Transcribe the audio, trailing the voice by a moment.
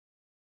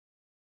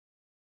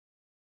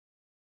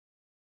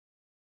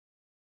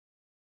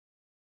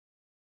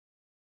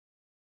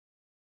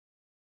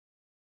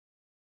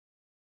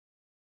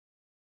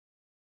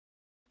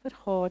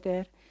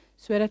vergader,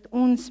 sodat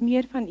ons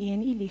meer van U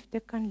en U liefde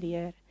kan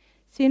leer.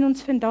 Seën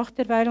ons vandag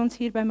terwyl ons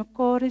hier by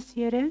mekaar is,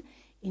 Here,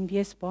 en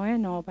wees baie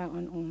naby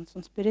aan ons.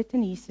 Ons bid dit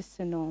in Jesus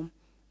se naam.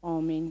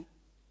 Amen.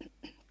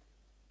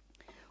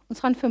 Ons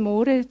gaan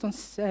vanmôre het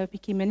ons 'n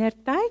bietjie minder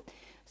tyd,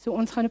 so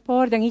ons gaan 'n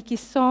paar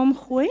dingetjies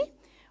saamgooi.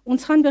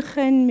 Ons gaan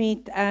begin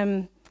met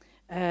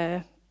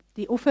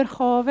die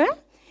offergawe,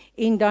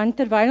 en dan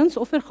terwyl ons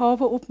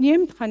offergawe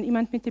opneem, gaan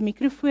iemand met 'n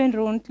mikrofoon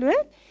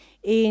rondloop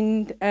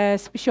en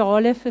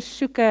spesiale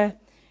versoeke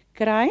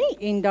kry,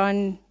 en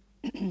dan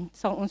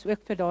sal ons ook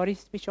vir daardie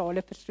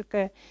spesiale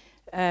versoeke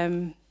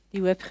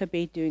die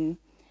hoofgebed doen.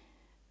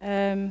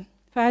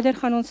 Verder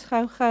gaan ons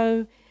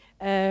gou-gou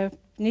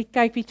net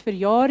kyk wie het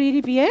verjaar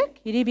hierdie week.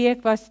 Hierdie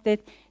week was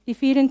dit die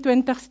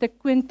 24ste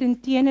Quentin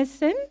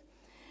Tennyson,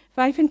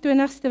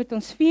 25ste het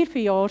ons 4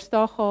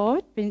 verjaarsdae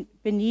gehad,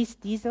 Benice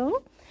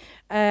Diesel,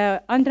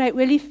 Andrei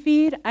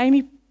Olivier,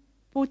 Amy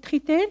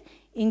Potgieter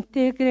en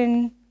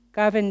Tigran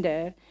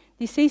Govender.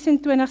 Die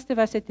 26ste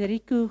was dit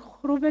Rico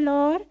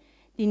Grobbelaar,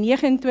 die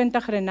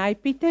 29 Renay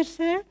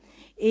Pieterse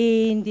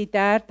en die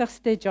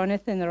 30ste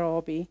Jonathan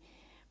Rabie.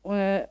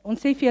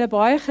 Ons sê vir julle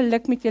baie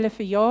geluk met julle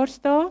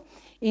verjaarsdae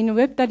en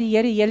hoop dat die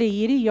Here julle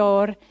hierdie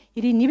jaar,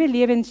 hierdie nuwe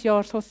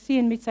lewensjaar sal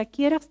seën met sy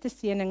keurigste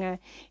seëninge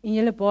en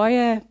julle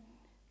baie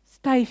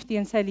styf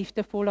teen sy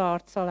liefdevolle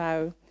hart sal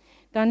hou.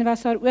 Dan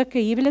was daar ook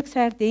 'n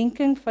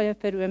huweliksherdenking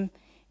vir oom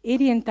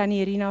Eddie en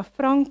tannie Rina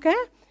Franke.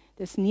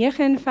 Dis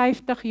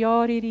 59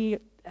 jaar hierdie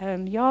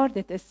jaar.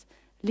 Dit is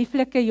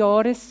lieflike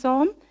jare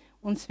saam.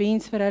 Ons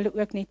wens vir hulle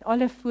ook net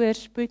alle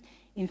voorspoed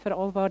en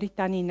veral waar die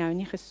tannie nou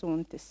nie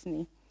gesond is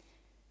nie.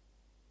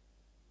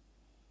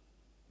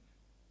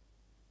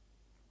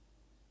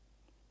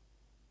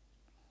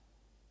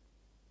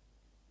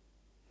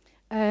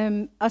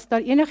 As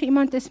daar enige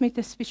iemand is met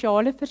 'n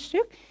spesiale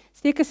versoek,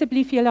 steek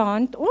asseblief julle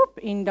hand op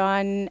en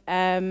dan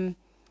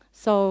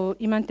sal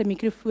iemand 'n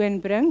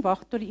mikrofoon bring.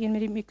 Wag tot die een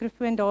met die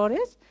mikrofoon daar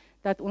is,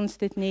 dat ons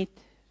dit net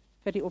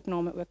vir die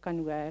opname ook kan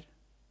hoor.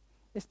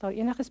 Is daar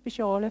enige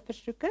spesiale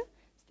versoeke?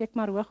 Steek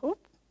maar hoog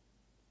op.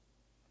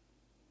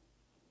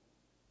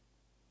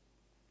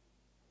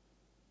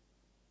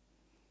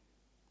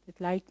 Dit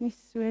lyk nie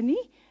so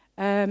nie.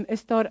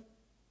 Is daar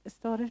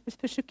 'n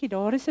versoekie?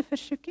 Daar is 'n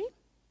versoekie.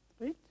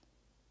 Goed.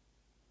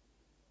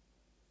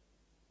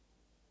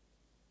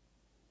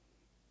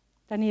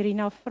 Tannie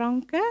Rina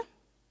Franke.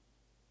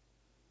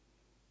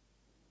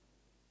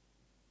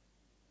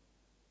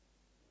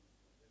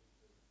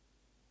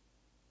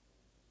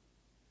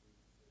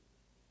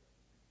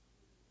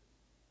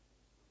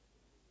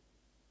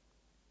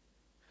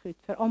 Goed,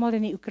 vir almal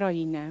in die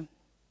Oekraïne.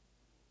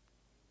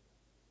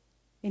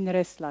 In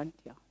Rusland,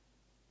 ja.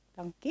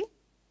 Dankie.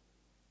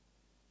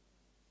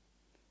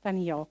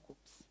 Tannie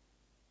Jacobs.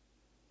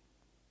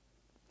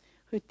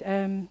 Goed,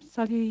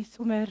 sal jy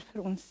sommer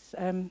vir ons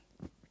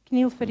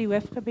kniel vir die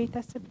hoofgebed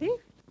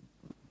asseblief?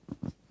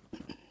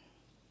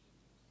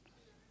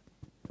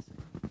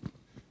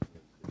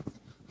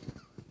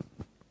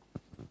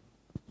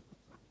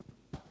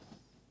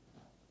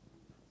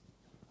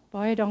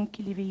 Baie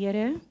dankie, liewe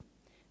Here,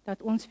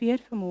 dat ons weer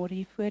vanmôre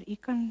hier voor U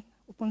kan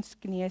op ons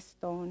knieë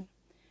staan.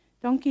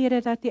 Dankie,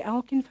 Here, dat U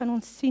elkeen van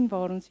ons sien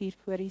waar ons hier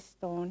voor U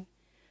staan.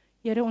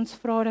 Here, ons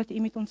vra dat U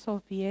met ons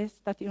sal wees,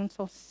 dat U ons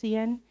sal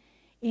seën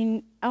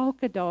en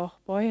elke dag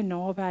baie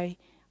naby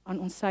aan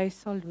ons sy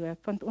sal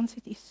loop, want ons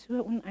het U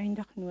so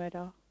oneindig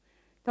nodig.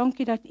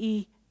 Dankie dat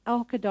U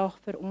elke dag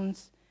vir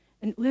ons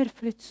in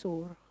oorvloed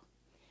sorg.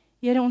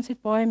 Here, ons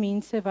het baie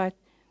mense wat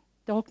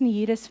dalk nie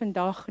hier is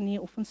vandag nie,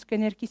 of ons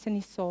kindertjies in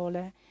die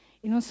sale,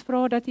 en ons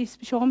vra dat U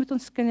spesiaal met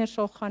ons kinders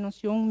sal gaan,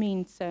 ons jong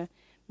mense,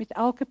 met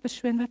elke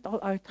persoon wat al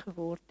oud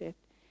geword het.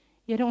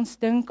 Here, ons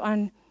dink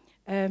aan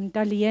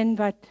Daleen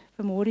wat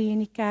vanmôre hier in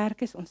die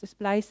kerk is, ons is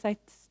bly sy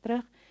is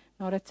terug,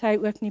 nadat sy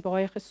ook nie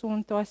baie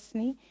gesond was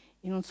nie,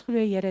 en ons glo,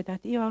 Here,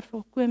 dat U haar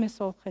volkome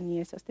sal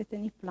genees, as dit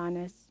in U plan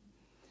is.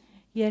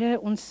 Here,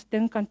 ons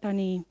dink aan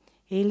tannie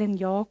Helen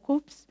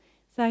Jacobs,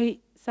 sy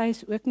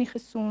is ook nie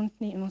gesond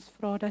nie, en ons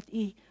vra dat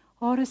U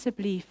haar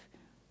asseblief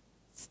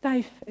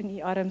styf in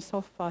U arms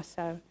sal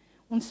vashou.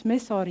 Ons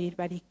mis haar hier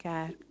by die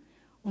kerk.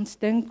 Ons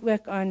dink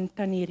ook aan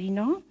tannie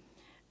Rina,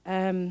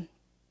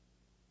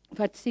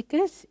 wat siek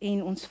is,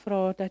 en ons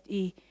vra dat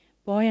U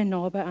baie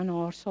naby aan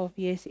haar sal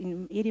wees,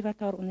 en hierdie wat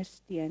haar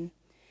ondersteun.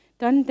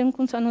 Dan dink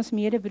ons aan ons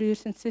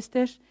medebroers en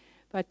susters,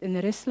 wat in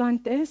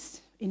Rusland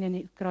is, en in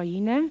die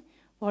Oekraïne,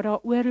 waar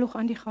daar oorlog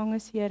aan die gang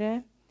is,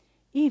 Here.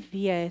 U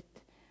weet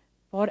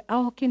waar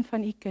elkeen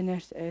van U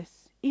kinders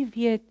is. U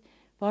weet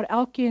waar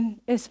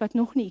elkeen is wat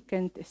nog nie U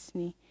kind is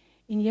nie.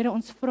 En Here,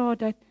 ons vra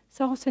dat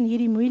selfs in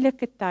hierdie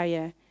moeilike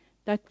tye,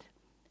 dat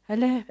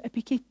hulle 'n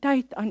bietjie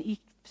tyd aan U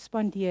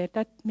spandeer,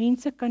 dat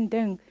mense kan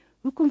dink,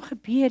 hoekom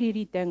gebeur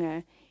hierdie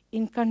dinge,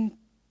 en kan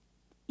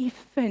U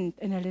vind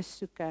in hulle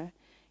soeke.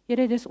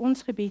 Here, dis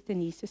ons gebed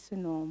in Jesus se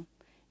naam.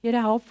 Here,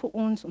 help vir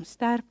ons om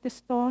sterk te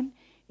staan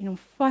en om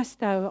vas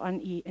te hou aan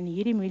U in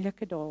hierdie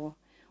moeilike dae.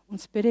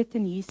 Ons bid dit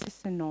in Jesus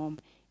se naam.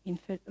 en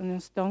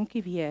ons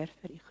dankie weer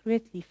vir u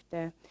groot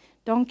liefde.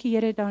 Dankie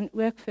Here dan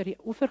ook vir die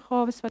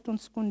offergawes wat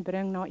ons kon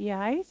bring na u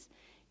huis.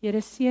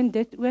 Here seën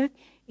dit ook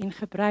en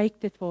gebruik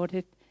dit waar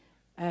dit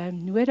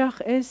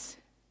nodig is,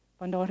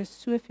 want daar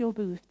is soveel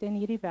behoefte in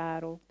hierdie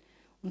wêreld.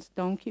 Ons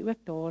dankie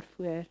ook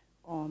daarvoor.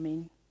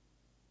 Amen.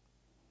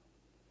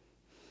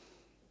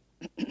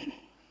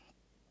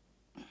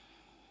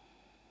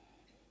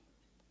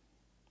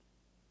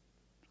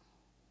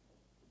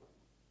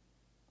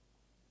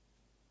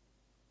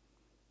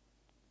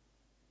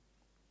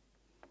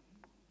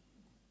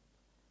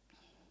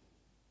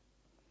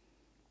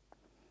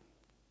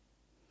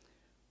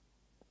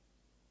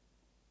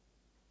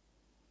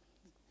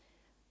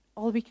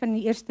 Albie kan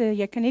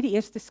jy kan net die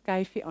eerste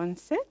skyfie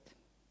aansit.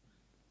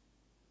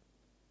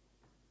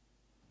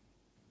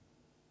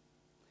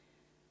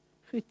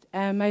 Goed,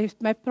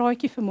 my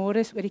praatjie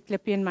vanmôre is oor die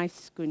klippie in my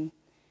skoen.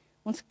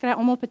 Ons kry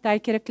almal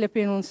partykeer 'n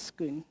klippie in ons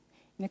skoen.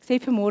 En ek sê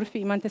vanmôre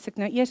vir iemand, as ek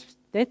nou eers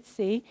dit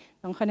sê,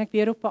 dan gaan ek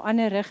weer op 'n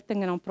ander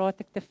rigting en dan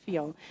praat ek te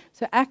veel.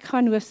 So ek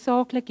gaan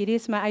hoofsaaklik, hierdie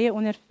is my eie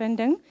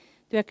ondervinding,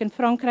 toe ek in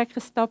Frankryk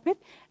gestap het.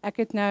 Ek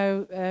het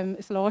nou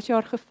is laas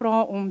jaar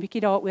gevra om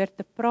bietjie daaroor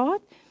te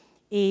praat.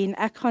 En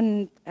ek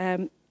gaan,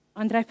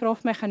 Andrei vra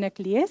vir my, gaan ek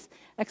lees?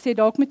 Ek sê,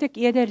 dalk moet ek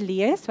eerder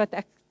lees, wat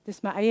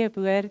dis my eie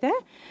woorde,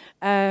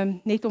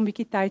 net om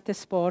bietjie tyd te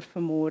spaar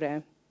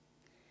vanmôre.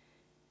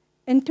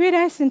 In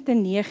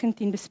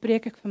 2019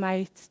 bespreek ek vir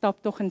my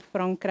staptog in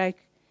Frankryk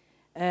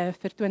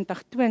vir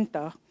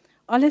 2020.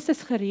 Alles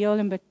is gereël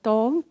en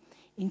betaal,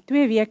 en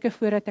 2 weke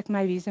voordat ek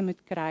my visum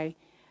moet kry,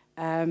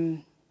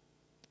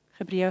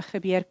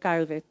 gebeur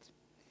COVID.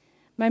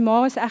 My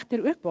ma was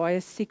egter ook baie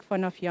siek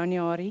vanaf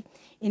Januarie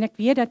en ek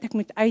weet dat ek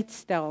moet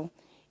uitstel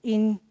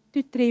en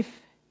toe tref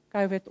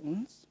COVID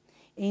ons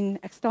en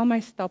ek stel my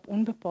stap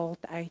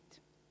onbepaald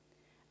uit.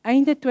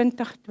 Einde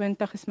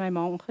 2020 is my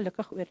ma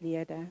ongelukkig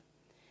oorlede.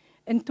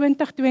 In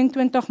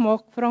 2022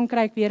 maak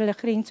Frankryk weer hulle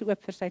grense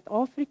oop vir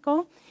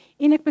Suid-Afrika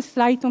en ek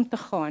besluit om te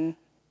gaan.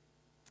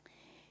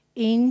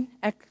 En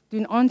ek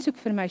doen aansoek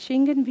vir my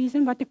Schengen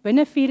visum wat ek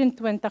binne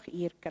 24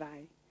 uur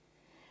kry.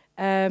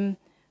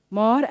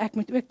 Maar ek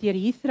moet ook deur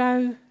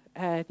Heathrow,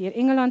 deur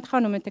Engeland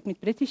gaan, omdat ek met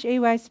British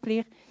Airways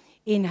vlieg,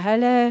 en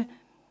hulle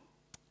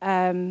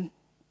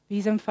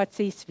visum vat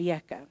 6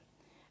 weke.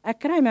 Ek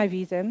kry my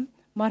visum,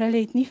 maar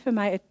hulle het nie vir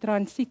my 'n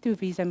transito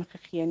visum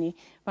gegee nie,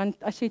 want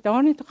as jy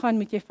daarna toe gaan,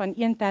 moet jy van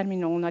een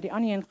terminaal na die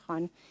ander een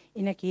gaan,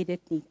 en ek het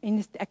dit nie.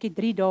 En ek het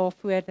 3 dae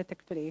voordat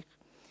ek vlieg.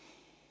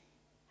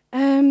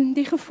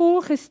 Die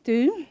gevolg is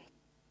toe,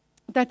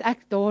 dat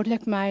ek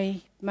dadelik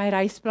my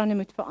reisplanne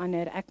moet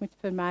verander. Ek moet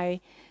vir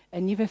my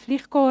 'n nuwe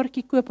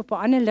vliegkaartjie koop op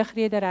 'n ander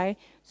lugredery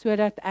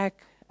sodat ek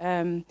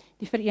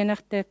die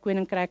Verenigde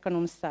Koninkryk kan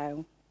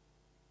omseil.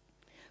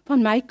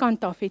 Van my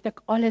kant af het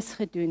ek alles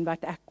gedoen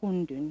wat ek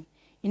kon doen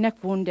en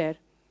ek wonder,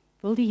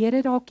 wil die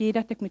Here dalk hê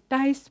dat ek moet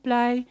tuis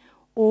bly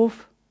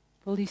of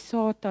wil die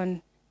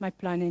Satan my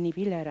planne in die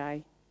wiele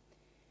ry?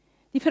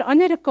 Die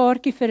veranderde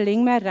kaartjie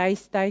verleng my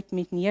reistyd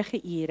met 9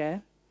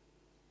 ure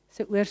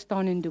se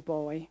oorstaan in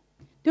Dubai.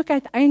 Toe ek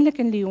uiteindelik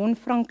in Lyon,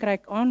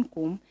 Frankryk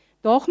aankom,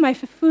 daag my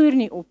vervoer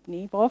nie op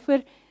nie,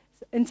 waarvoor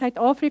in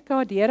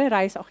Suid-Afrika deur 'n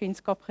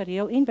reisagentskap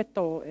gereël en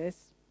betaal is.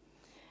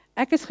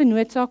 Ek is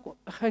genoodsaak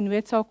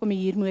om 'n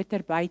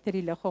huurmotor buite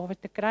die lughawe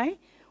te kry,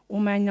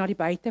 om my na die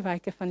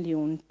buitewyke van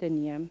Lyon te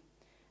neem.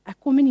 Ek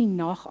kom in die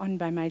nag aan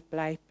by my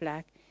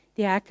blyplek,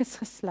 die hek is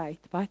gesluit,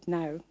 wat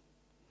nou?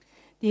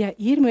 Die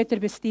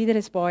huurmotorbestuurder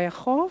is baie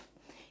gaaf,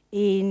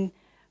 en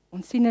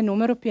ons sien 'n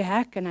nommer op die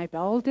hek, en hy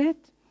bel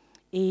dit,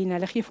 en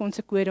hulle gee vir ons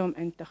 'n kode om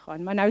in te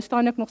gaan. Maar nou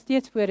staan ek nog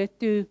steeds voor 'n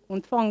toe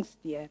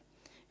ontvangsdeur.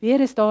 Weer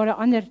is daar 'n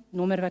ander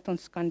nommer wat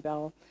ons kan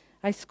bel.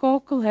 Hy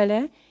skakel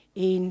hulle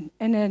en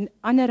in 'n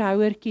ander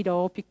houertjie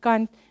daar op die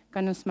kant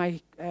kan ons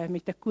met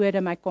 'n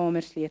kode my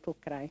kamersleutel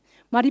kry.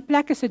 Maar die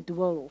plek is 'n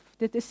doolhof.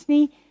 Dit is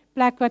nie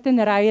plek wat in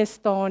rye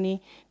staan nie.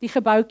 Die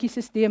gebouetjies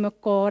is te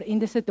mekaar en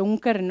dis 'n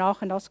donker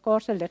nag en daar's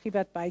skaars 'n liggie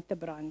wat buite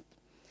brand.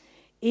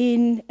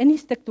 En in die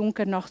stuk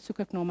donker nag soek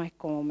ek na my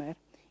kamer.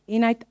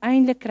 En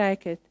uiteindelik kry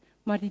ek dit,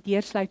 maar die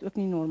deur sluit ook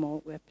nie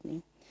normaal oop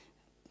nie.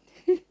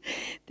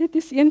 Dit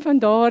is een van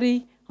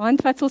daardie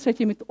handvatsels wat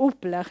jy moet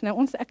oplig.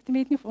 Nou ek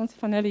weet nie of ons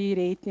van hulle hier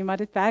het nie, maar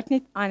dit werk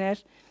net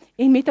anders.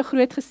 En met 'n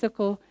groot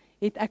gesukkel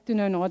het ek toe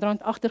nou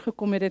naderhand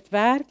agtergekom het dit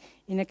werk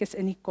en ek is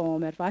in die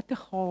kamer. Wat 'n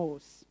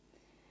chaos.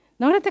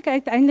 Nadat ek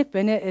uiteindelik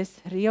binne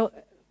is,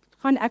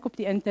 gaan ek op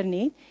die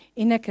internet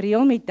en ek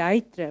reël met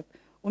Daytrip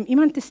om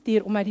iemand te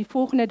stuur om my die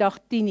volgende dag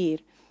 10 uur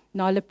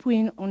na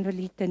Lepuen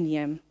te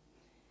neem.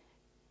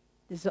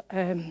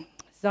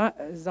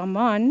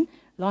 Zaman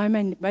laai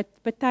my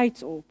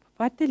betyds op.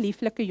 Wat 'n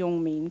lieflike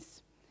jong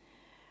mens.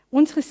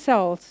 Ons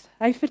gesels,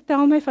 hy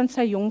vertel my van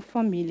sy jong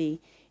familie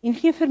en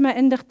gee vir my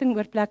inligting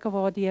oor plekke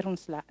waardeur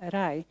ons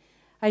ry.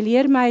 Hy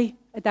leer my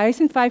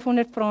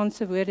 1500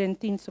 Franse woorde in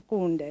 10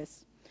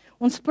 sekondes.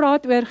 Ons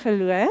praat oor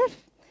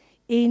geloof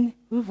en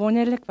hoe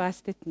wonderlik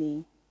was dit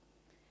nie.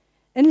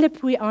 In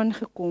Lepuen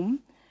aangekom,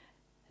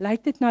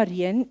 lyk dit na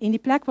reën en die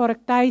plek waar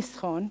ek tuis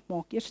gaan,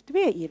 maak eers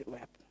 2 uur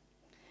oop.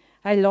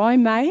 Hy laai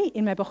my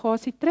en my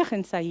bagasie terug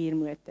in sy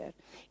huurmotor.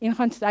 En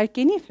hy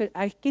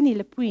ken nie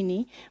Lepoe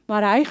nie,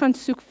 maar hy gaan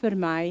soek vir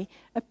my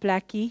 'n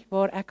plekkie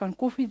waar ek kan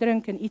koffie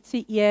drink en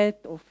ietsie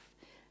eet of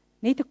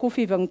net 'n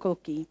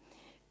koffiewinkeltjie,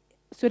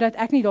 sodat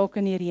ek nie dalk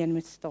in die reën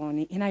moet staan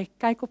nie. En hy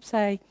kyk op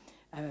sy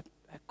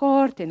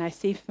kaart en hy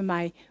sê vir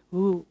my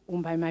hoe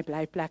om by my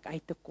blyplek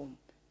uit te kom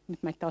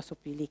met my tas op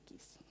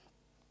wielietjies.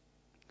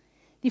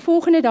 Die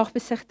volgende dag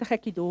besigtig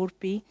ek die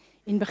dorpie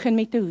en begin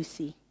met 'n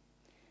hoesie.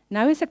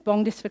 Nou is ek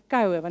bang dis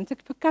verkoue, want as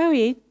ek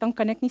verkoue het, dan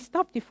kan ek nie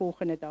stap die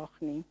volgende dag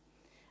nie.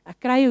 Ek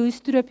kry 'n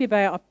hoestroopie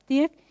by 'n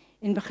apteek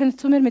en begin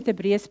sommer met 'n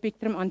breë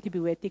spektrum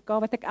antibiotika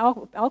wat ek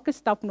op elke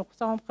stap nog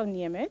saam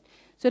geneem het,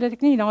 sodat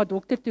ek nie na 'n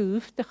dokter toe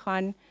hoef te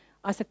gaan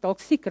as ek dalk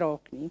siek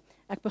raak nie.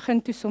 Ek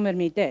begin toe sommer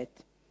met dit.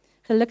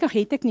 Gelukkig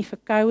het ek nie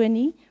verkoue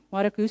nie,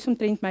 maar ek hoes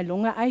omtrent my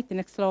longe uit en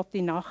ek slaap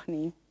die nag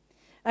nie.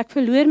 Ek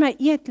verloor my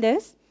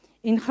eetlus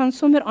en gaan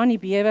sommer aan die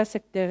bewe as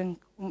ek dink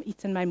om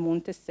iets in my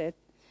mond te sit.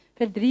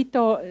 Vir 3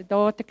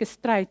 dae het ek 'n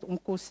stryd om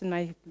kos in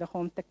my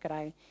liggaam te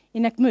kry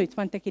en ek moet,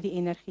 want ek het die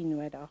energie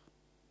nodig.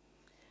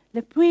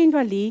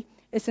 Lepoe-en-Vallée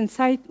is in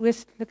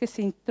suidoostelike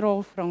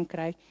sentraal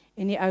Frankryk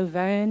in die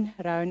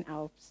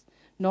Auvergne-Rhône-Alps,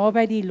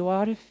 naby die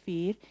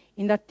Loire-rivier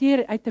en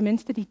dateer uit ten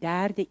minste die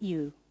 3de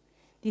eeu.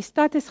 Die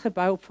stad is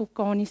gebou op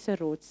vulkaniese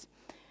rots.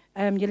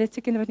 Julle het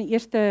seker van die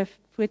eerste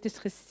foto's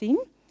gesien.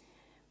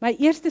 My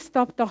eerste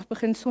stapdag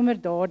begin sommer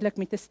dadelik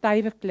met 'n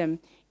stywe klim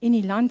en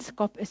die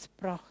landskap is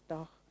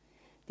pragtig.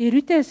 Die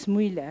roete is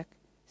moeilik,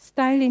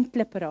 steil en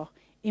klipperig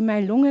en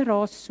my longe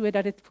raas so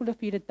dat dit voel of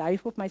hier 'n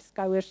duif op my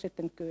skouers sit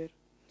en koor.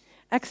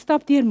 Ek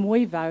stap deur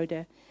mooi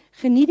woude,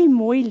 geniet die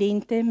mooi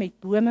lente met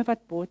bome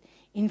wat bot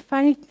en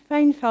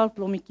fyn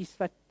veldblommetjies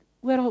wat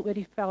oral oor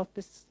die veld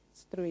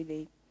bestrooi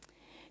lê.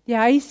 Die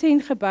huise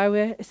en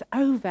geboue is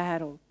ou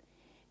wêreld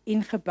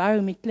en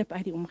gebou met klip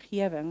uit die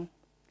omgewing.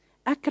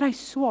 Ek kry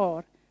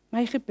swaar,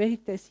 my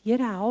gebed is,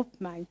 Here help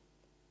my.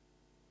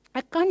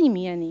 Ek kan nie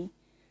meer nie.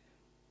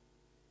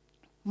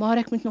 Maar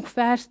ek moet nog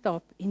ver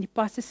stap en die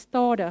pas is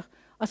stadig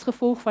as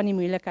gevolg van die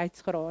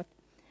moeilikheidsgraad.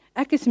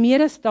 Ek is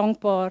meer as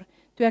dankbaar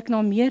toe ek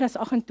na meer as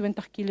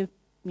 28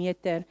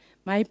 kilometer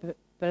my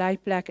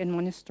blyplek in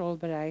Monastraal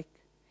bereik.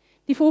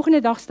 Die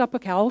volgende dag stap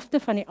ek helfte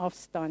van die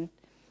afstand,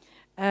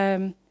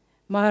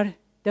 maar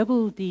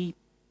dubbel die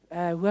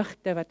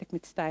hoogte wat ek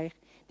moet styg.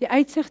 Die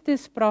uitsigte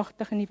is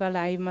pragtig in die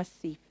vallei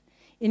massief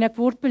en ek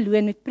word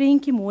beloon met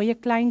prentjie mooie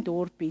klein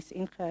dorpies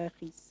en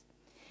gehuggies.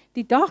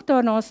 Die dag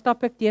daarna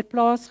stap ek deur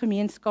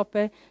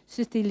plaasgemeenskappe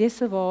soos die Les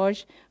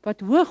Sauvages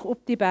wat hoog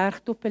op die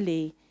bergtoppe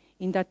lê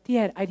en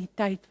dateer uit die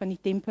tyd van die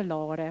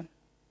Tempelare.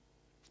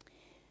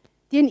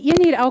 Teen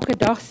 1 uur elke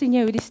dag sien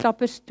jy hoe die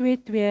stappers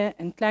 2-2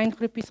 in klein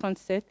groepies gaan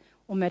sit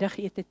om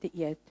middagete te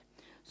eet.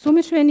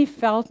 Sommige so in die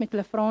veld met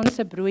hulle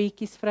Franse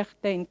broodjies,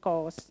 vrugte en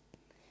kaas.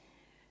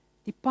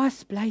 Die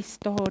pas bly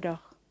stadig.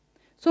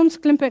 Soms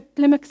klim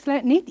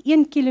ek net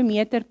 1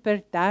 kilometer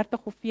per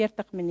 30 of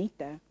 40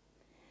 minute.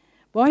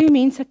 Baie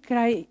mense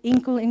kry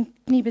enkel en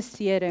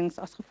kniebeserings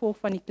as gevolg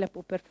van die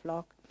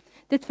klipoppervlak.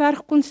 Dit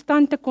verg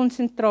konstante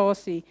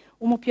konsentrasie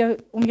om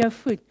jou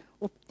voet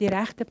op die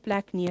regte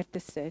plek neer te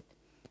sit.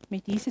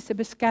 Met Jesus se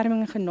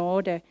beskerming en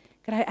genade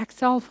kry ek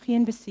self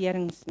geen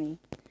beserings nie.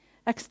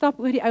 Ek stap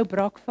oor die ou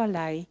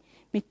brakvallei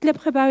met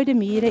klipgeboude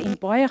mure en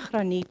baie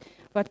graniet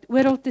wat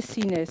oral te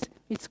sien is,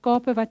 met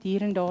skape wat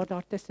hier en daar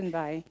daartussen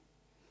by.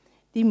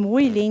 Die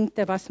mooi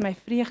lente was my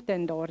vreugde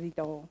in daardie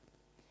dae.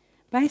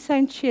 By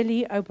St.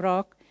 Shelley, ou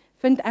braak,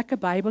 vind ek 'n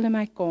Bybel in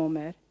my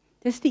kamer.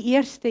 Dis die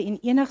eerste en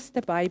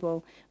enigste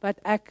Bybel wat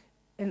ek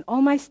in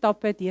al my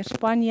stappe deur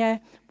Spanje,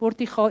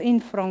 Portugal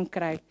en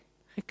Frankryk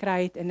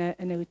gekry het in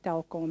 'n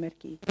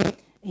hotelkamertjie.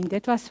 En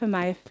dit was vir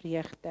my 'n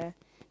vreugde.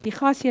 Die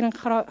gasheer en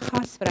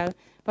gasvrou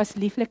was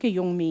lieflike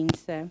jong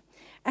mense.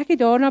 Ek het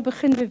daarna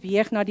begin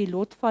beweeg na die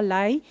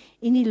Lotvallei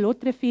en die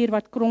Lotrivier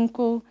wat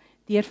kronkel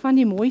deur van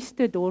die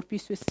mooiste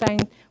dorpies soos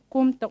Saint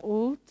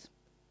Comte-Old,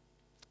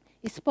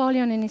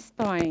 Espalion en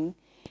Stein,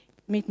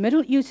 met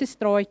middeleeuse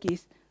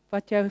straatjies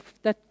wat jou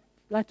dat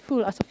laat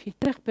voel asof jy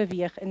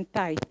terugbeweeg in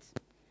tyd.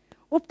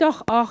 Op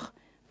dag 8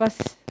 was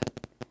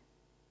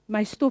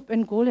my stop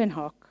in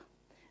Goldenhak,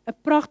 'n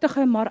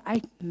pragtige maar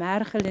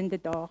uitmergelende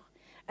dag.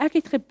 Ek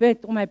het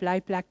gebid om my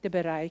blyplek te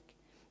bereik.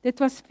 Dit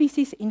was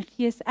fisies en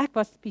ek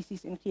was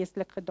fisies en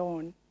geestelik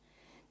gedaan.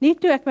 Net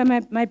toe ek by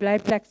my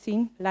blyplek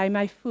sien, lei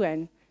my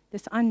foon.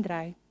 Dis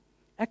Andrei.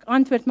 Ek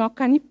antwoord, maar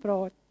kan nie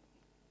praat.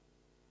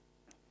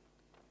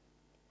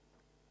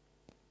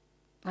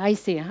 Hy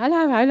sê,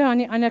 hallo aan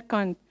die ander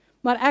kant,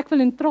 maar ek wil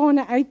in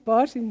trane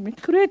uitbars en met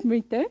groot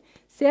moeite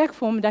sê ek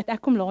vir hom dat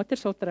ek hom later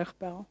sal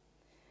terugbel.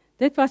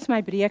 Dit was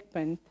my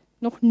breekpunt.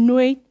 Nog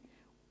nooit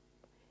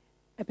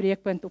 'n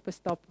breekpunt op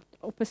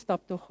 'n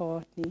stap toe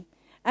gehad nie.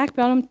 Ek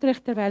bel hom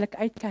terug terwyl ek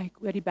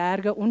uitkyk oor die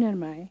berge onder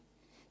my.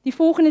 Die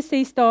volgende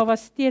 6 dae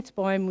was steeds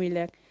baie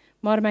moeilik,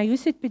 maar my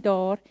hoes het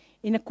bedaar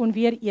en ek kon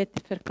weer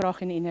eet vir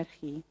krag en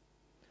energie.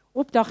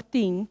 Op dag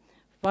 10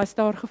 was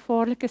daar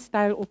gevaarlike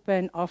styl op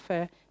en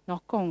affe na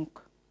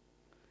Konk.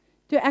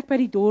 Toe ek by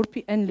die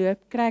dorpie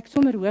inloop, kry ek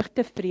sommer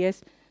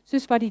hoogtevrees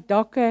soos wat die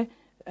dakke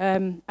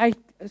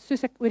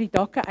soos ek oor die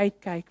dakke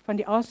uitkyk van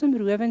die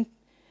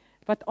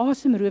wat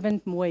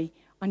asemrowend mooi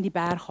aan die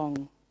berg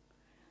hang.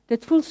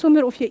 Dit voel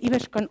sommer of jy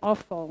iewers kan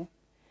afval.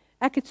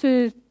 Ek het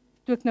toe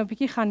ek nou 'n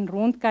bietjie gaan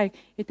rondkyk,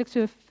 het ek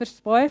so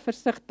baie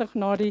versigtig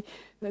na die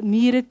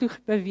mure toe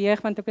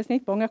beweeg, want ek was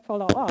net bang ek val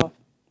daar af.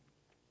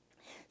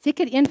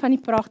 Seker een van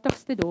die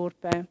pragtigste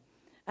dorpe.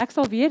 Ek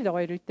sal weer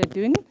daai roete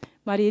doen,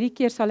 maar hierdie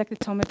keer sal ek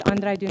dit saam met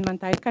Andrei doen,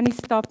 want hy kan nie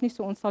stap nie,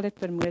 so ons sal dit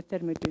per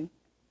motor moet doen.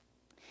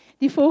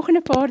 Die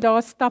volgende paar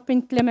dae stap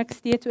en klim ek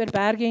steeds oor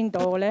berge en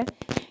dale,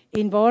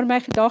 en waar my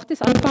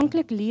gedagtes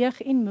aanvanklik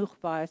leeg en moeg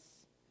was,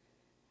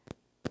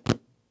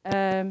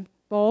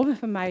 behalwe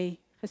vir my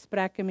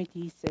gesprekke met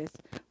Jesus,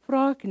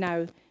 vra ek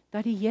nou,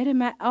 dat die Here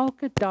my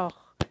elke dag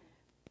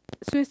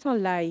so sal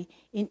lei,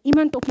 en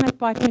iemand op my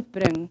pad moet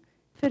bring,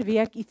 vir wie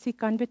ek ietsie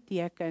kan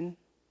beteken.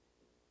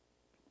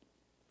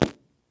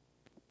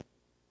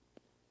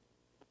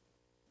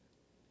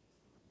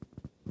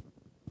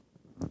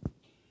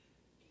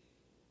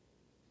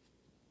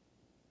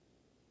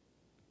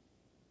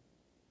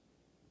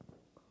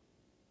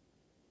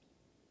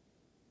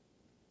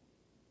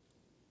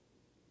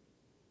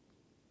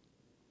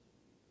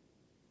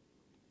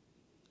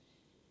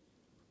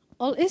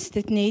 Al is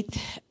dit net,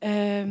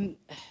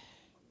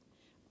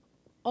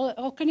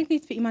 al kan ek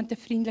net vir iemand 'n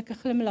vriendelike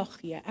glimlag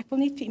gee. Ek wil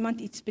net vir iemand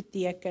iets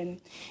beteken.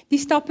 Die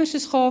stappers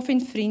is gaaf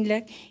en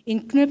vriendelik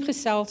en knoop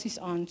geselsies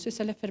aan, soos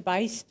hulle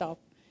verbystap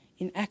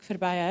en ek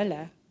verby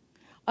hulle.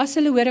 As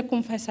hulle hoor ek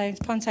kom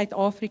van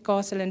Suid-Afrika,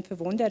 is hulle in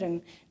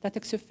verwondering dat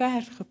ek so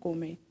ver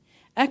gekom het.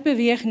 Ek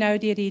beweeg nou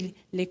deur die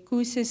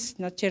Lekusis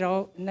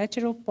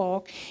Natural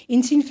Park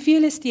en sien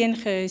vele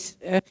steengehuis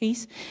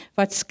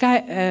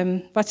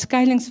wat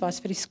skuilings was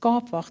vir die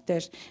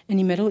skaapwagters in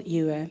die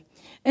middeleeue.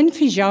 In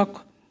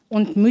Vizak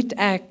ontmoet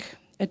ek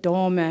 'n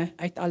dame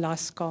uit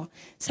Alaska.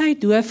 Sy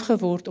het doof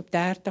geword op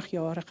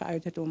 30-jarige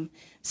ouderdom.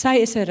 Sy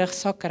is 'n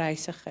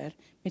rugzakreisiger,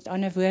 met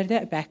ander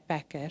woorde 'n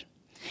backpacker.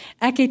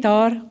 Ek het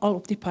haar al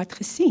op die pad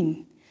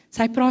gesien.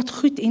 Sy praat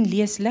goed en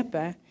lees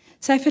lippe.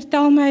 Sy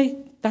vertel my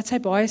dat sy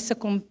baie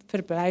sukkel om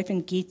verblyf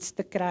in gids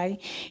te kry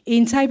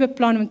en sy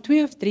beplan om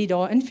 2 of 3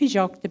 dae in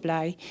Vizak te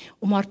bly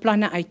om haar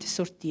planne uit te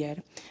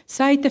sorteer.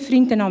 Sy het 'n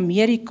vriend in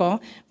Amerika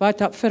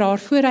wat vir haar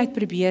vooruit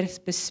probeer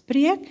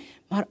bespreek,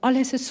 maar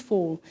alles is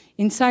vol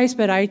en sy is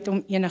bereid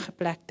om enige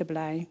plek te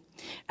bly.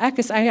 Ek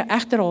is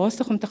egter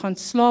haastig om te gaan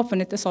slaap want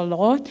dit is al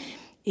laat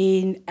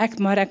en ek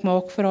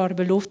maak vir haar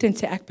belofte en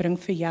sê ek bring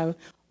vir jou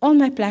al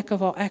my plekke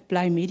waar ek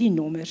bly met die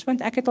nommers,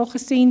 want ek het al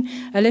gesien,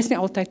 hulle is nie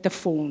altyd te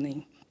vol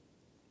nie.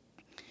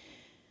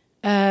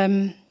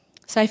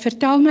 Sy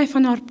vertel my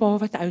van haar pa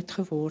wat oud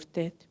geword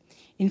het,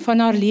 en van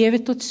haar lewe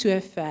tot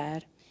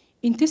sover.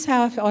 En toe sy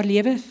haar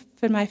lewe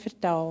vir my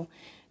vertel,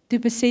 toe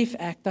besef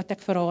ek dat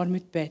ek vir haar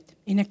moet bid,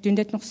 en ek doen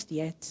dit nog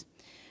steeds.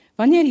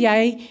 Wanneer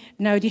jy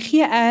nou die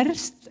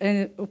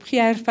op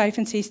GR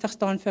 65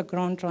 staan vir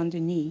Grand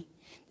Randonnée,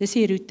 dis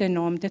die route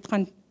naam, dit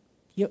gaan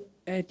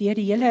deur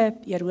die hele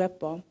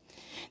Europa.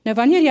 Nou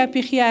wanneer jy op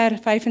die GR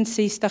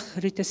 65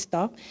 route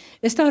stap,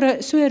 is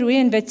daar so 'n rooi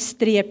en wit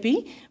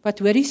streepie wat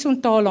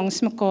horisontaal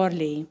langs mekaar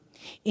lê.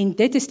 En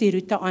dit is die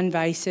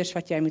roeteaanwysers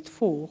wat jy moet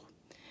volg.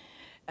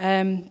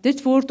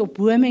 Dit word op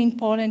bome en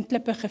pale en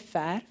klippe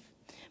geverf,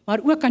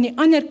 maar ook aan die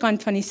ander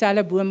kant van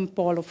dieselfde boom,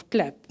 paal of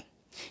klip.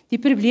 Die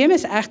probleem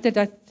is egter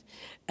dat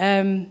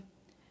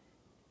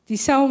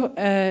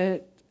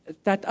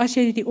dat as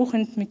jy die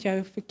oggend met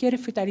jou verkeerde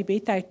voet uit die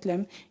bed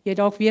uitklim, jy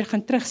dalk weer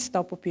gaan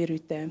terugstap op die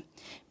roete.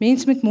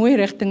 Mens moet mooi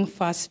rigting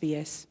vas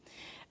wees.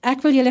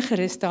 Ek wil julle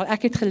geruststel,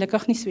 ek het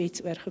gelukkig nie so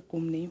iets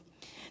oorgekom nie.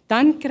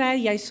 Dan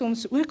kry jy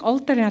soms ook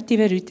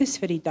alternatiewe roetes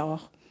vir die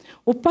dag.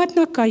 Op pad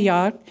na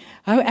Kajak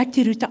hou ek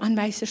die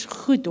roeteaanwysers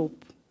goed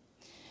op,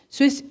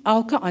 soos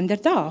elke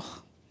ander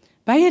dag.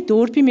 By 'n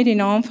dorpie met die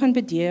naam van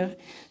Bedeer,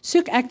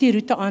 soek ek die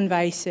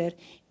roeteaanwyser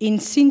en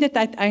sien dit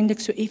uiteindelik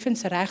so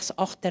effens regs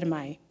agter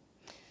my.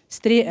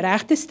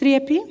 Regte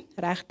streepie,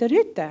 regte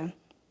roete.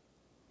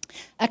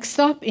 Ek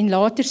stap en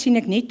later sien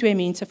ek net 2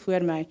 mense voor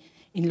my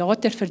en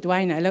later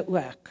verdwyn hulle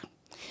ook.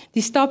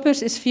 Die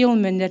stappers is veel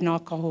minder na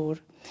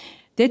Kahor.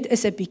 Dit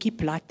is 'n bietjie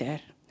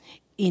platter.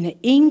 En 'n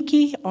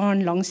entjie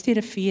aan langs die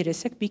rivier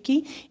is ek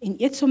bietjie en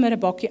eet sommer 'n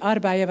bakkie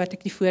arbeie wat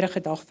ek die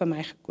vorige dag vir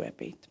my gekoop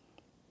het.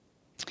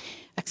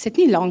 Ek sit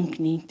nie lank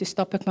nie, toe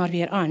stap ek maar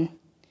weer aan.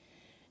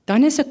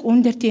 Dan is ek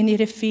onder teen die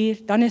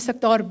rivier, dan is ek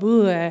daar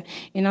bo en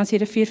dan is die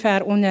rivier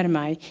ver onder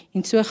my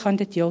en so gaan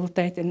dit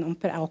heeltyd en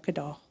amper elke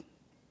dag.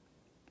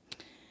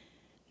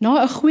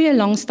 Na 'n goeie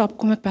lang stap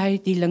kom ek by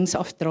die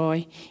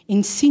linksafdraai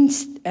en sien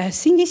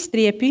die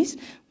streepies,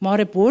 maar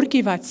 'n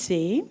bordjie wat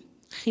sê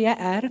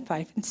GR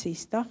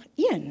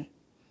 65-1.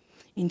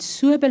 En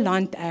so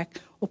beland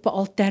ek op 'n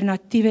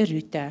alternatiewe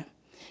roete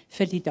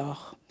vir die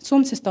dag.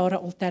 Soms is daar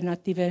 'n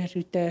alternatiewe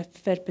roete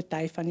vir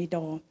party van die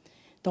dae.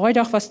 Daai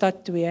dag was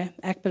daar 2,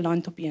 ek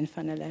beland op een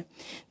van hulle.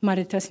 Maar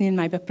dit was nie in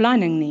my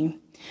beplanning nie.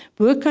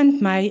 Bokant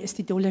my is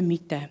die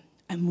Dolomiete,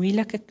 'n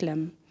moeilike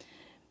klim.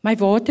 My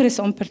water is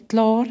amper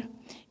klaar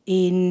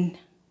en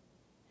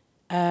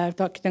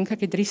Ek dink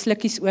ek het 3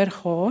 slukkies oor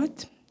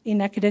gehad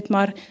en ek het dit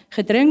maar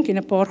gedrink en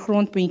 'n paar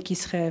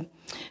grondboontjies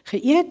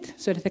geëet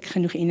sodat ek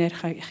genoeg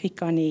energie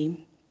kan hê.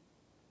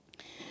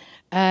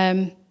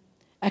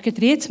 Ek het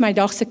reeds my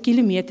dagse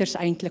kilometers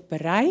eintlik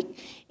bereik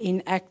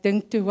en ek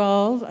dink toe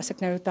wel as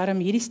ek nou daarom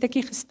hierdie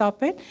stukkie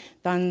gestap het,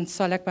 dan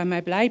sal ek by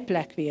my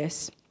blyplek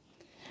wees.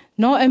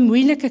 Na 'n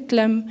moeilike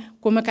klim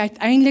kom ek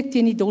uiteindelik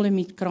teen die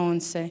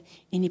Dolomietkranse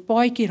en die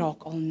paadjie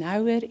raak al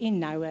nouer en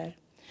nouer.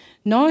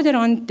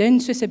 Naderhand dun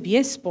soos 'n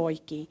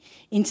beespaadjie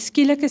en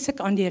skielik is ek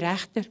aan die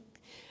regterkant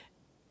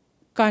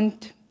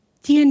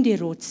teen die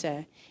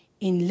rotse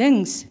en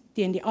links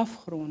teen die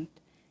afgrond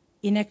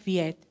en ek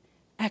weet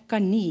ek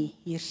kan nie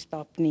hier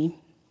stap nie.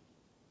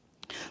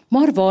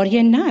 Maar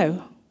waarheen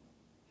nou?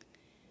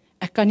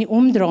 Ek kan nie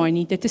omdraai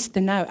nie, dit is te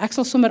nou. Ek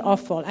sal sommer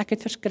afval. Ek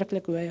het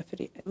verskriklik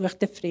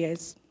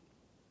hoogtevrees.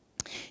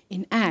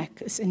 En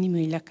ek is in die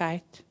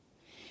moeilikheid.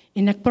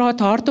 En ek praat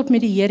hardop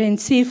met die Here en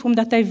sê vir hom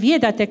dat hy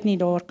weet dat ek nie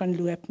daar kan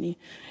loop nie.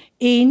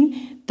 En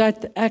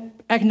dat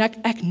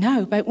ek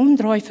nou by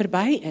omdraai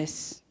verby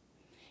is.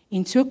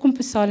 En so kom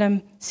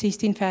Psalm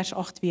 16 vers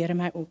 8 weer in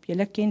my op.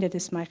 Julle ken dit,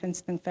 is my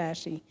gunsteling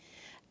versie.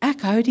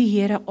 Ek hou die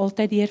Here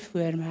altyd deur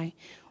voor my.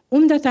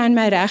 Omdat hy aan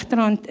my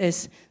regterhand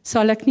is,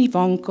 sal ek nie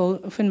wankel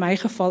of in my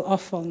geval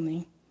afval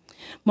nie.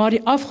 Maar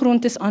die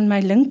afgrond is aan my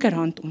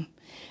linkerhand om.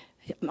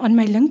 Aan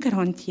my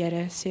linkerhand,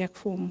 Here, sê ek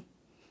vir hom.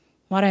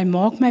 Maar hy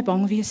maak my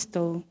bang wees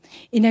stil.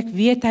 En ek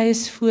weet hy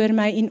is voor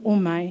my en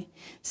om my.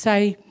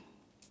 Sy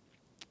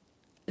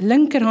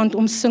linkerhand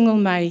omsingel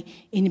my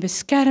en die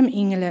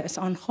beskermengele is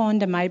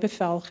aangaande my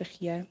bevel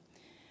gegee.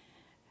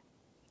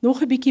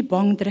 Nog 'n bietjie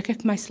bang druk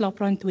ek my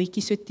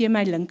slaprandtoetjie so teen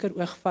my linker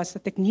oog vas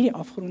dat ek nie die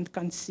afgrond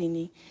kan sien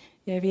nie.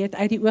 Jy weet,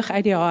 uit die oog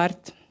uit die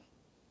hart.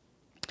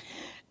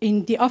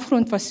 En die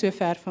afgrond was so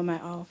ver van my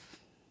af.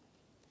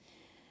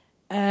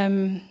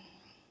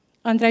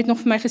 Andre het nog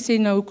vir my gesê,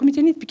 nou, hoekom het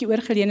jy nie 'n bietjie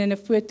oorgeleen en 'n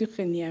foto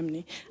geneem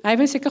nie? Hy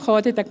wou seker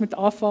gehad het ek moet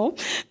afval,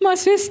 maar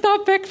so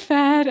stap ek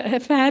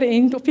ver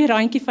en op die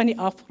randjie van die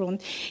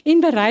afgrond en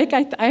bereik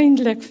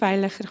uiteindelik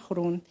veiliger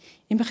grond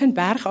en begin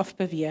berg af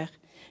beweeg.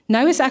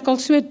 Nou is ek al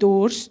so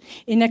dors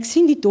en ek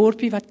sien die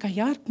dorpie wat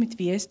kajak moet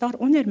wees daar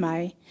onder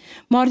my,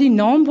 maar die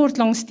naambord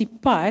langs die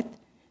pad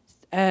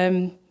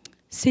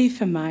sê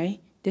vir my,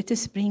 dit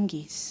is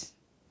Bringies.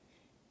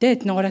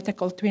 Dit nadat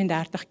ek al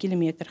 32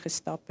 km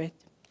gestap het.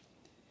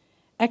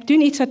 Ek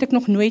doen iets wat ek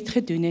nog nooit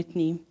gedoen het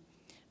nie.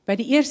 By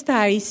die eerste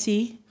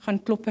huisie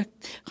gaan roep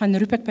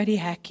ek by die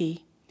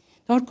hekkie.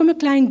 Daar kom 'n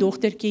klein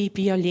dogtertjie,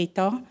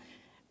 Violetta,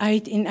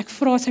 uit en ek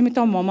vra sy met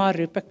haar mamma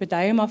roep. Ek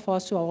bedui maar vir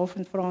haar so half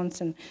in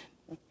Frans en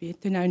ek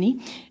weet nou nie.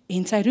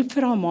 En sy roep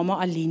vir haar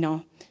mamma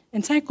Alina.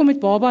 En sy kom met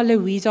baba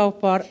Louisa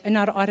in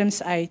haar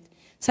arms uit.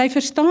 Sy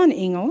verstaan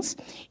Engels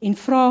en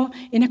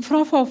ek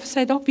vra vir haar of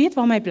sy dalk weet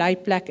waar my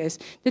blyplek is.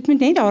 Dit moet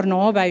net daar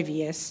naby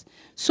wees.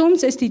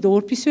 Soms is die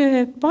dorpie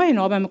so baie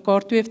naby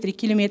mekaar, 2 of 3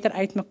 kilometer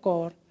uit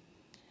mekaar.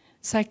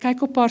 Sy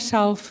kyk op haar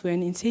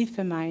selfoon en sê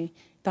vir my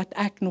dat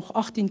ek nog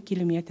 18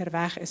 kilometer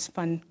weg is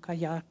van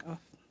kajak af.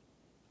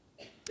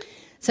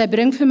 Sy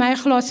bring vir my 'n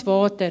glas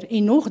water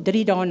en nog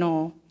 3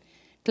 daarna.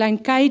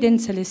 Klein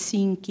Kaidens, hulle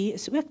seentjie,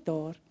 is ook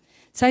daar.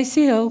 Sy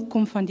sê hulle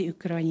kom van die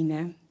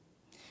Oekraïne.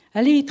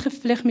 Hulle het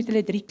gevlug met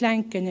hulle 3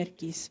 klein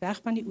kindertjies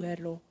weg van die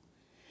oorlog.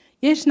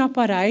 Eers na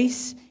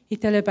Parys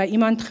het hulle by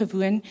iemand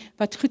gewoon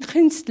wat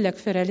goedgunstig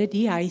vir hulle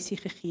die huisie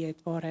gegee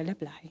het waar hulle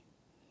bly.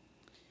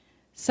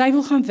 Sy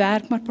wil gaan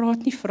werk, maar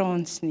praat nie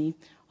Frans nie.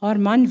 Haar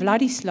man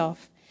Vladislav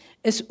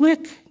is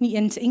ook nie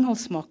eens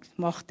Engels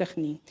magtig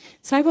nie.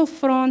 Sy wil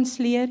Frans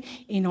leer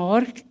en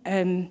haar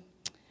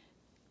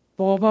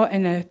baba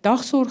in 'n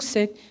dagsorg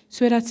sit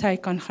sodat sy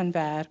kan gaan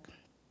werk.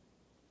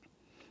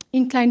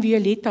 En klein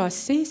Violetta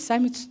sê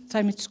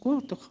sy moet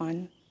skool toe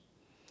gaan.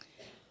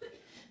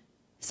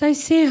 Sy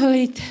sê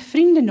hulle het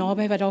vriende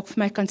naby wat dalk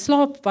vir my kan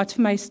slaap, wat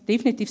vir my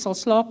definitief sal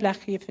slaapplek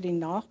gee vir die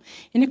nag.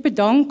 En ek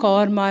bedank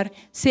haar, maar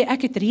sê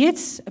ek het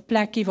reeds 'n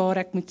plekkie waar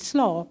ek moet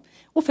slaap.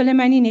 Of hulle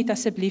my nie net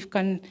asseblief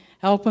kan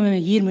help om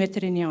 'n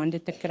huurmotor in die hande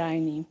te kry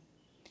nie.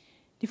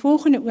 Die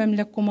volgende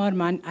oomblik kom haar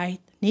man uit,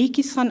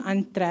 netjies gaan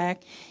aantrek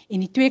en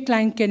die 2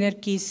 klein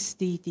kindertjies,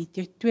 die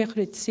 2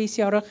 groot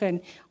 6-jarige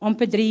en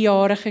amper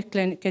 3-jarige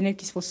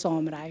kindertjies wil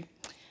saamry.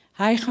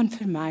 Hy gaan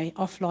vir my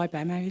aflaai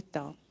by my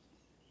hotel.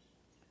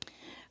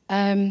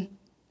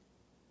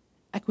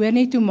 Ek hoor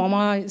net hoe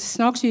mamma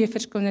snaaks hoe jy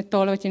verskillende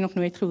tale wat jy nog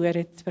nooit gehoor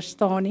het,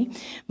 verstaan nie,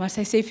 maar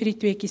sy sê vir die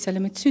tweeetjies, hulle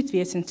moet soet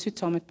wees en soet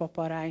saam met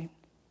pappa ry.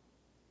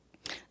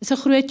 Dis 'n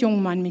groot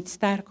jong man met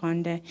sterk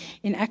hande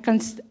en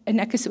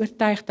ek is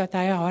oortuig dat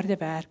hy 'n harde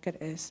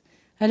werker is.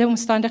 Hulle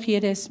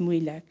omstandighede is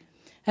moeilik.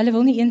 Hulle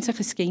wil nie eens 'n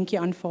geskenkie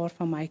aanvaar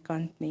van my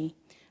kant nie.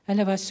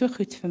 Hulle was so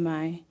goed vir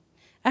my.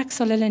 Ek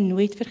sal hulle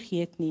nooit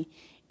vergeet nie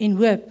en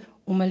hoop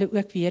om hulle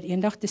ook weer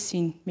eendag te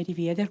sien met die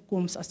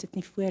wederkoms as dit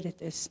nie voor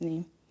dit is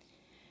nie.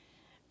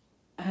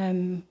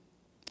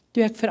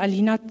 Toe ek vir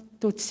Alina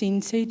tot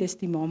sien sê, dis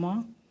die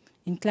mamma,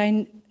 en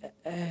klein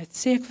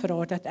sê ek vir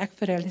haar dat ek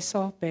vir hulle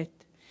sal bid,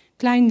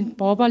 klein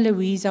baba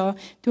Louisa,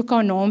 toe ek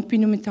haar naampie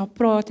noem met haar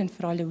praat en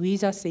vir haar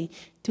Louisa sê,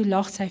 toe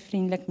lag sy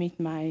vriendelik met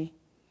my.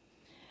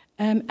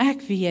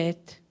 Ek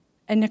weet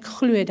en ek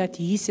glo dat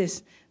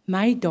Jesus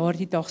my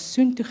daardie dag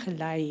soontoe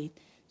gelei het,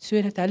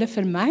 sodat hulle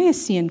vir my 'n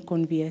seën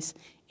kon wees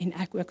en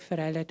ek ook vir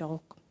hulle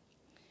dalk.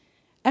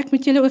 Ek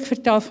moet julle ook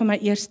vertel van my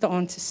eerste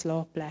aand se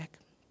slaapplek.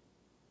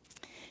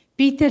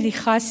 Pieter, die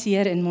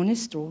gasheer in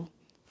Monastrol,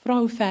 vra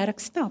hoe ver ek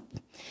stap.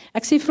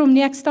 Ek sê vir hom,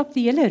 nee, ek stap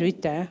die hele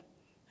roete.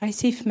 Hy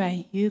sê vir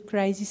my, you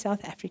crazy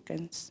South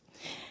Africans.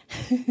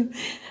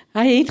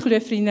 Hy het glo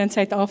vriende in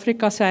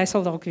Suid-Afrika, so hy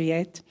sal dalk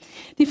weet.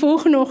 Die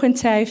volgende oggend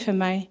sê hy vir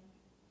my,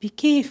 be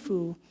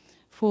careful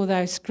for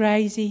those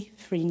crazy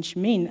French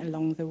men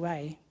along the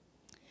way.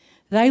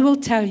 They will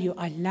tell you,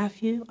 I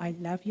love you, I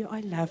love you,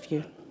 I love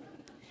you.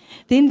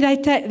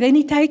 Then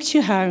he takes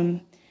you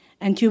home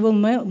and you will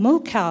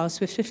milk cows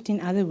with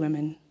 15 other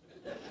women.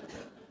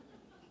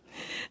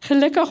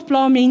 Gelukkig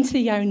pla mense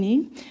jou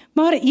nie,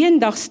 maar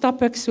eendag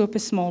stap ek so op 'n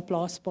smal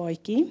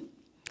plaaspaadjie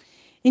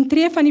en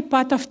tree van die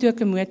pad af toe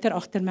ek 'n motor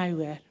agter my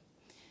hoor.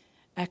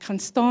 Ek gaan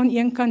staan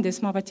eenkant,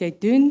 dis maar wat jy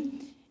doen,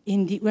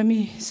 en die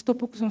oomie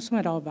stop ook soms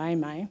maar daar by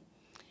my.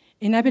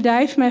 En hy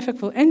beduif my of ek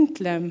wil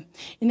inklim,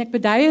 en ek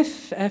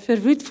beduif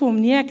verwoed vir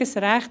hom, nee, ek is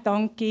reg,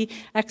 dankie,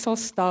 ek sal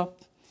stap.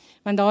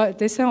 Want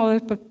dis al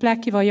 'n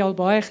plekkie waar jy al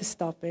baie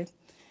gestap het.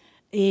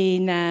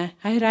 En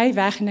hy ry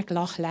weg en ek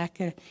lag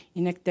lekker,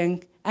 en ek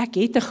dink, ek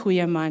het 'n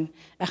goeie man,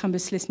 ek gaan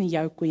beslis nie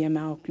jou koeie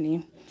melk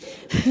nie.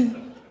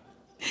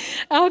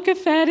 Elke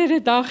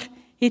verdere dag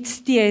het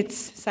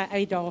steeds sy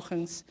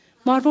uitdagings,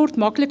 maar word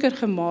makliker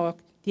gemaak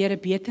deur 'n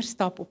beter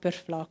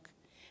stapoppervlak.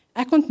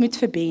 Ek ontmoet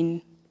vir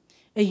Ben,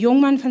 'n jong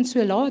man van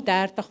so laat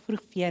 30,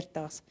 vroeg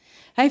 40's.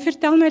 Hy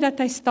vertel my dat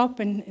hy stap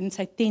in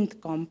sy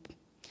tentkamp.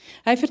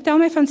 Hy vertel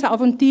my van sy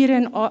avonture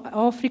in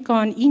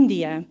Afrika en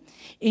Indië,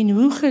 en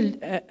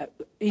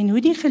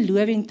hoe die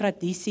geloof en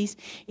tradisies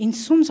en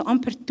soms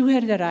amper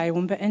toordery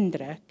hom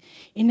beïndruk.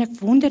 En ek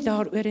wonder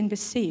daaroor en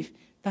besef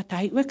dat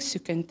hy ook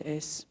soekend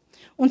is.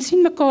 Ons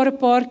sien mekaar 'n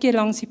paar keer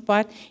langs die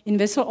pad en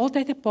wissel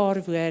altyd 'n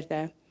paar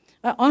woorde.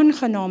 'n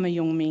Aangename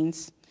jong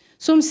mens.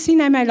 Soms sien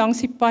hy my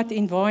langs die pad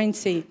en waai en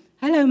sê,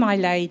 "Hello my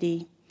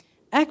lady."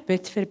 Ek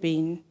bid vir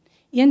Ben.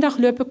 Eendag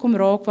loop ek hom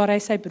raak waar hy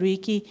sy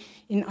broodjie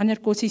en ander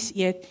kossies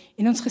eet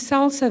en ons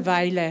gesels 'n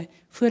wyle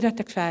voordat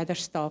ek verder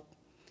stap.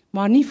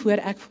 Maar nie voor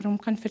ek vir hom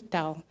kan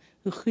vertel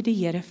hoe goed die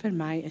Here vir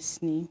my is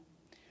nie.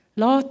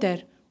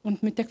 Later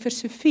ontmoet ek vir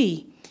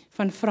Sophie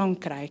van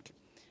Frankryk.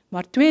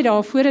 Maar 2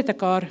 dae voordat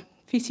ek haar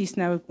fisies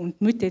nou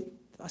ontmoet het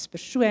as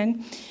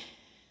persoon,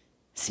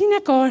 sien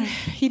ek haar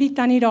hierdie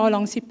tannie daar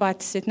langs die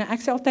pad sit. Nou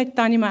ek sê altyd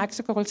tannie, maar ek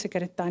is ook al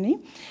seker 'n tannie.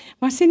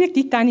 Maar sien ek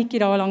die tannietjie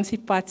daar langs die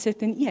pad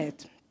sit en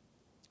eet.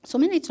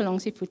 Sommige net so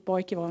langs die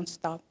voetpaadjie waar ons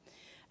stap.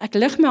 Ek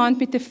lig my hand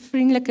met 'n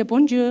vriendelike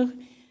bonjour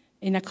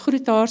en ek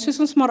groet haar soos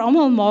ons maar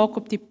almal maak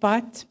op die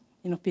pad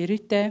en op die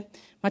roete.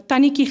 Maar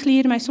tannietjie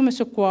gluur my sommer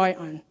so kwaai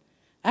aan.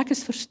 Ek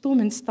is verstom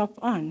en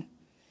stap aan.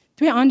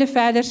 2 aande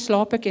verder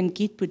slaap ek in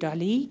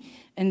Gietpudali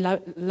in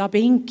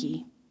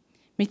Labenki.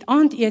 Met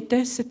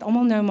aandete sit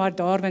almal nou maar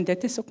daar, want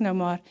dit is ook nou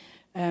maar,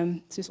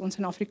 soos ons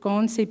in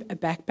Afrikaans sê, 'n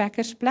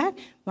backpackersplek,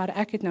 maar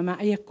ek het nou my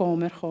eie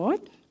kamer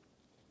gehad.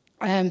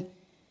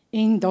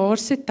 En daar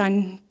sit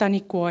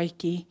tannie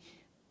Kwaadjie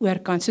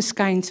oorkant, so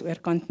skuins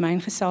oorkant my,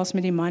 en gesels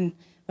met die man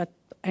wat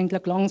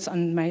eintlik langs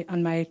aan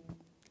my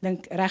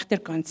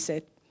regterkant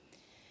sit.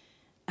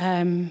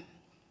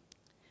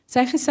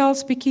 Sy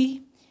gesels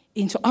bietjie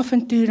en so af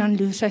en toe dan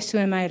loer sy so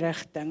in my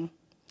rigting.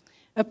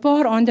 'n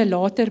Paar aande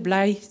later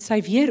bly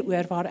sy weer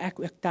oor waar ek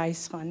ook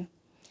tuis gaan.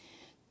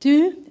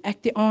 Toe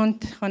ek die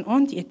aand gaan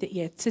aandete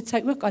eet, sit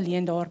sy ook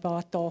alleen daar by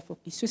haar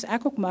tafeltjie, soos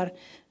ek ook maar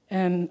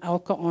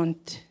elke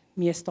aand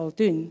meestal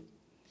doen.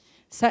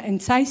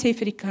 Sy sê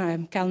vir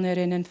die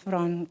kelnerin in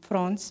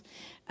Frans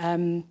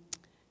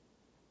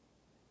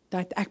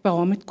dat ek by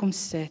haar moet kom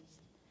sit.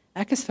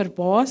 Ek is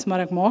verbaas, maar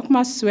ek maak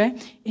maar so en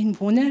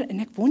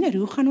ek wonder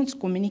hoe gaan ons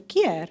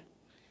kommunikeer.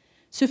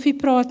 Sophie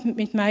praat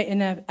met my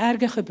in 'n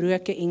erge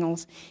gebroke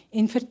Engels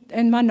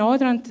en maar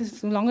naderhand,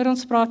 hoe langer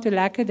ons praat, hoe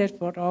lekkerder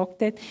raak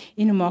dit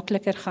en hoe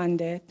makliker gaan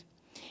dit.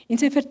 En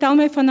sy vertel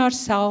my van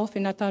haarself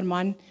en dat haar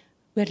man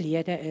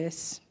oorlede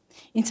is.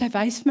 En sy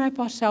wys my op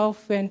haar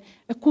selfoon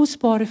 'n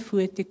kosbare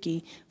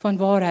fotootjie van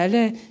waar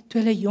hulle,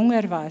 toe hulle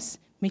jonger was,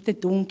 met 'n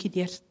donkie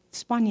deur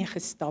Spanje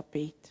gestap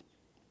het.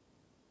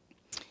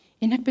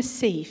 En ek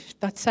besef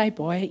dat sy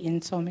baie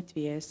eensaam moet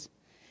wees.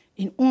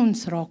 En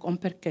ons raak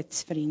amper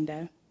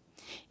kitsvriende.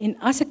 En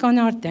as ek aan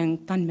haar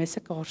dink, dan mis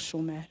ek haar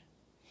sommer.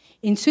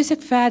 En soos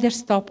ek verder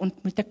stap,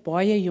 ontmoet ek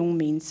baie jong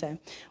mense.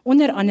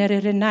 Onder andere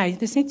Renée,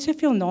 dit is net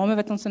soveel name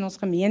wat ons in ons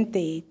gemeente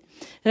het.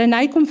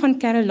 Renée kom van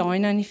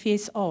Carolina in die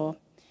VSA.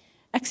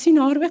 Ek sien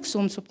haar ook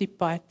soms op die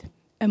pad,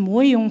 'n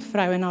mooi jong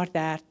vrou in haar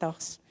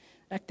 30's.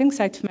 Ek dink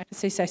sy het vir my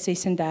gesê sy is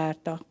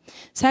 36.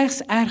 Sy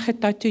is erg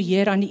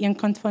getatoeëer aan die een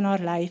kant van haar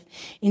lyf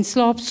en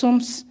slaap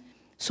soms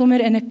sommer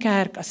in 'n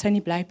kerk as sy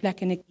nie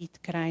blyplek in 'n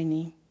giet kry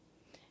nie.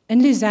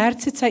 In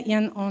Luzert sit sy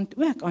een aand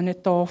ook aan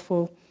 'n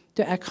tafel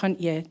toe ek gaan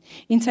eet.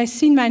 En sy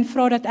sien my en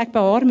vra dat ek by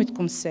haar moet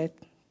kom sit.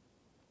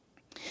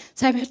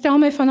 Sy vertel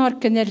my van haar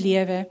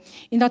kinderlewe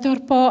en dat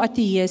haar pa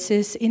ateïs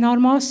is en haar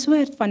ma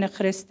soort van 'n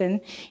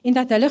Christen en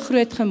dat hulle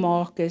groot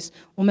gemaak is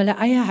om hulle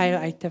eie heil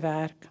uit te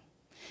werk.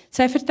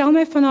 Sy vertel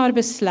my van haar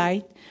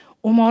besluit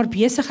om haar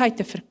besigheid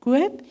te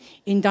verkoop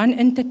en dan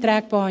in te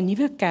trek by haar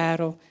nuwe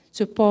kerel,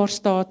 so 'n paar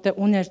state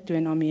onder toe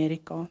in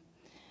Amerika.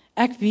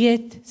 Ek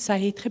weet sy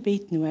het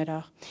gebed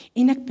nodig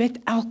en ek bid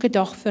elke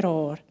dag vir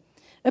haar.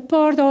 'n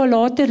Paar dae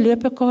later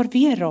loop ek haar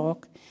weer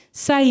raak.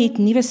 Sy het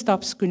nuwe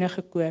stapskoene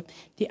gekoop.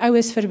 Die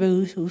oues vir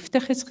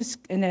behoeftiges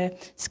in 'n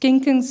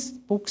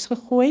skenkingsboks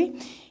gegooi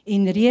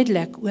en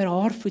redelik oor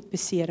haar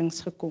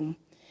voetbeserings gekom.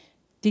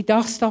 Die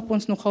dag stap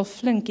ons nogal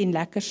flink en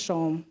lekker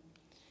saam.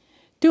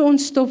 Toe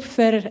ons stop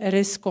vir 'n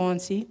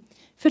ruskansie,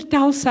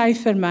 vertel sy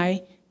vir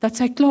my dat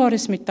sy klaar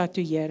is met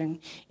tatoeëring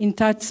en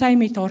dat sy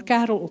met haar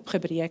kerel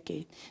opgebreek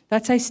het,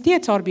 dat sy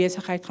steeds haar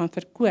besigheid gaan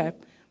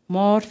verkoop,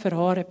 maar vir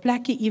haar 'n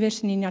plekkie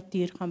iewers in die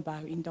natuur gaan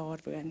bou en daar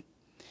woon.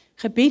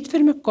 Gebed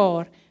vir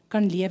mekaar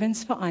kan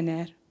lewens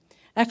verander.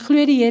 Ek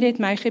glo die Here het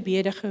my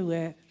gebede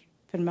gehoor,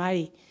 vir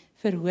my,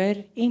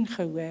 verhoor en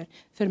gehoor,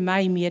 vir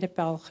my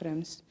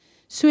mede-pelgrims.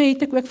 So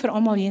het ek ook vir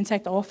almal hier in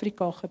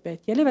Suid-Afrika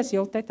gebid. Julle was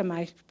heeltyd in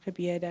my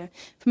gebede,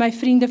 vir my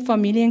vriende,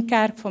 familie en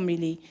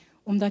kerkfamilie,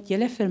 omdat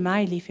julle vir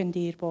my lief en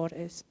dierbaar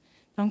is.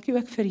 Dankie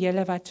ook vir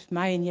julle wat vir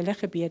my en julle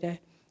gebede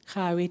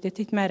gehou het. Dit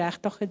het my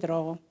regtig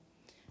gedra.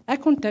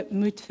 Ek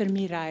ontmoet vir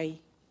Mireille.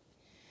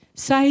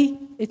 Sy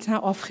het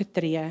nou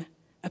afgetree,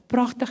 'n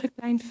pragtige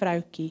klein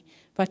vroutjie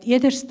wat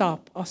eerder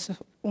stap as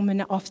om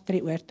in 'n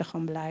aftreeoor te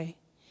gaan bly.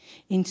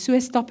 En so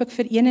stap ek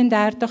vir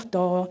 31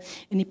 dae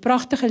in die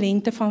pragtige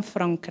lente van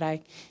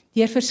Frankryk,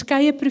 deur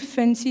verskeie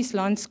provinsies,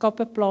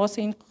 landskappe,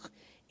 plase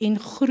en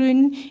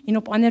groen en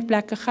op ander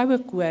plekke goue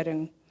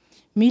koring.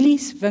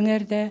 Mielies,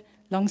 wingerde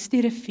langs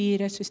die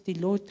riviere soos die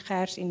Lot,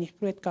 Gers en die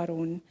Groot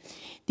Karon.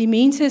 Die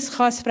mense is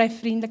gasvry,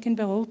 vriendelik en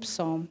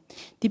behulpsaam.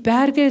 Die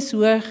berge is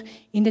hoog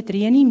en dit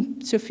reën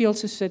nie soveel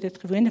soos dit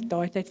gewoonlik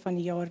daai tyd van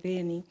die jaar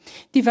reën nie.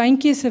 Die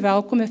wyntjie is 'n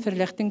welkome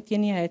verligting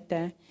teen die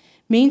hitte.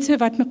 Mense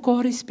wat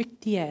mekaar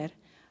respekteer,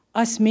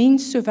 as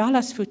mens sowel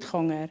as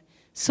voetganger,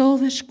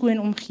 silwerskoon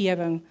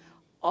omgewing,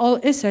 al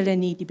is hulle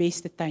nie die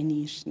beste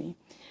tuiniers nie.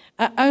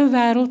 'n Ou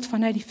wêreld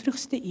vanuit die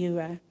vroegste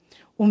eeue,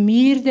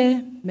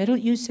 ommuurde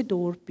middeleeuse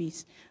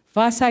dorpies,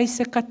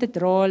 washuise,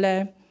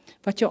 kathedrale,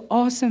 wat jou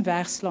asem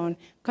wegslaan,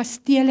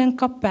 kastele en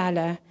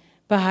kapelle,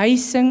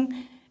 behuising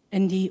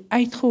in die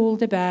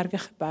uitgeholde berge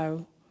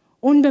gebou,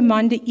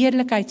 onbemande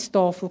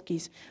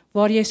eerlikheidstafeltjies,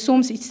 waar jy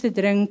soms iets te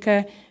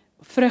drinke,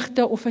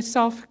 vrugte of 'n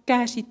self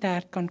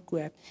kersietert kan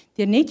koop,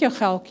 deur net jou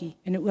geldjie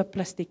in 'n oop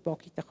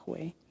plastiekbakkie te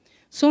gooi.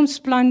 Soms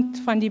plant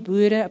van die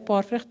boere 'n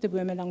paar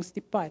vrugtebome langs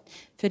die pad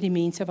vir die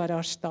mense wat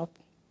daar stap.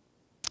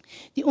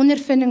 Die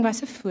ondervinding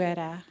was 'n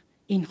voorreg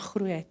en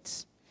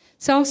groots.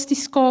 Selfs die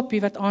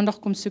skapie wat aandag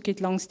kom soek het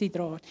langs die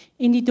draad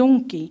en die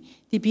donkie,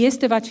 die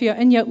beeste wat vir jou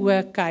in jou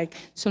oë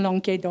kyk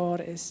solank jy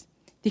daar is.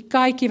 Die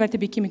katjie wat 'n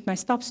bietjie met my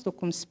stapstok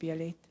kom speel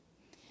het.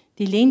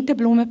 Die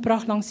lenteblomme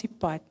pragt langs die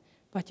pad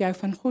wat jou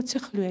van God se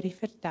glorie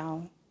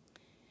vertel.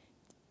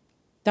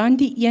 Dan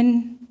die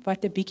een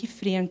wat 'n bietjie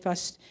vreemd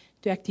was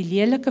toe ek die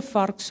lelike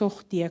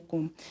varksog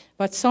teekom,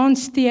 wat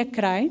saans tee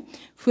kry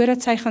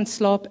voordat sy gaan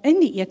slaap in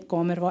die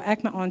eetkamer waar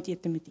ek my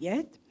aandete moet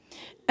eet,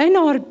 in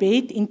haar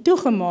bed en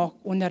toegemaak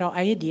onder haar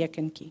eie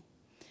dekentjie.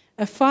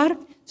 'n Vark,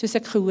 soos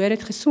ek gehoor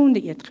het,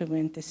 gesonde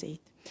eetgewoontes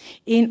het,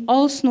 en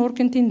al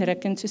snorkend en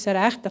rukkend soos 'n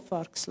regte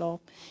vark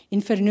slaap,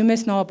 en vernoem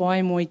is na 'n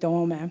baie mooi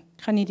dame,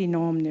 ek gaan nie die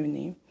naam noem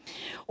nie.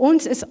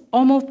 Ons is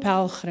almal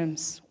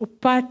pelgrims, op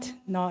pad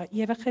na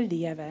ewige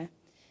lewe.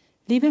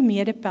 Liewe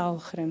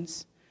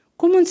mede-pelgrims,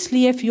 kom ons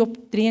leef Job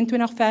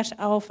 23 vers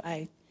 11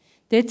 uit.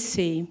 Dit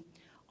sê,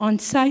 aan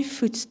sy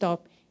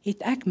voetstap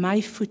het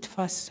my voet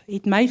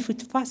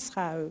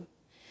vasgehou.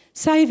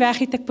 Sy weg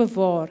het ek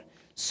bewaar,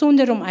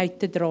 sonder om uit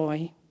te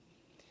draai.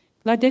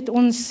 Laat dit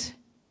ons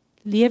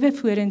lewe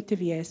vorentoe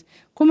wees.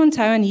 Kom ons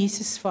hou aan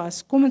Jesus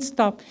vas, kom ons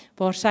stap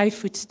waar sy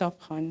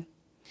voetstap gaan.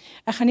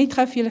 Ek gaan net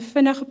gou vir julle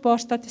vinnig 'n paar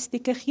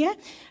statistieke gee.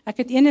 Ek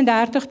het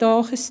 31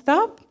 dae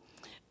gestap,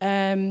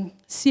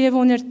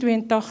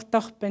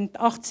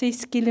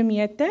 782,86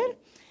 km.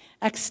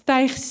 Ek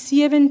styg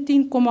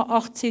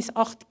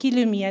 17,868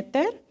 km.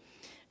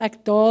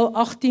 Ek daal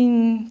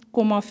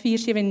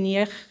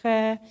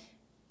 18,479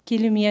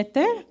 km.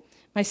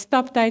 My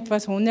staptyd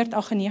was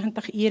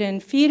 198 ure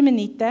en 4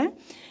 minute.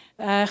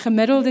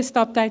 Gemiddelde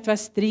staptyd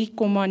was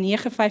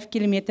 3,95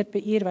 km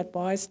per uur, wat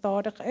baie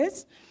stadig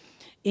is.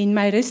 En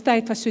my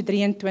rustyd was so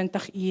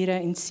 23 ure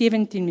en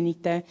 17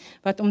 minute,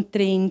 wat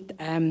omtrent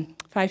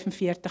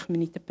 45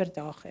 minute per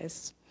dag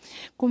is.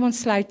 Kom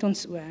ons sluit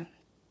ons oë.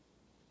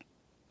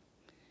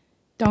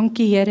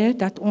 Dankie Here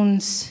dat U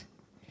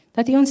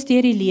ons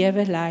deur die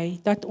lewe lei,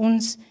 dat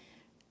ons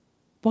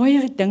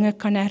baie dinge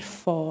kan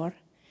ervaar.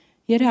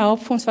 Here,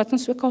 help ons wat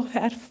ons ook al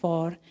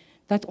ervaar,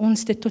 dat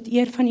ons dit tot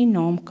eer van U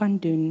naam kan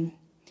doen.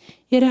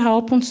 Here,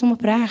 help ons om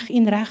opreg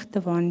en reg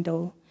te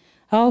wandel.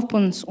 Help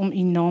ons om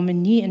U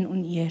naam nie in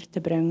oneer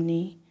te bring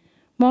nie.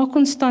 Maak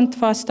ons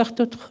standvastig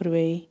tot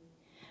groei.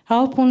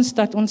 Help ons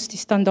dat ons die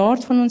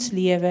standaard van ons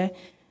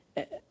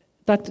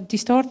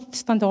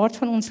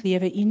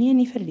lewe U nie in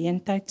die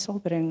verleentheid sal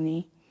bring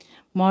nie,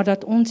 maar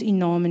dat ons U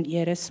naam in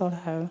ere sal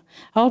hou.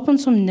 Help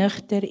ons om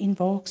nugter en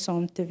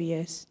waaksaam te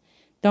wees.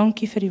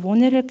 Dankie vir die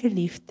wonderlike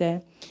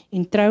liefde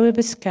en troue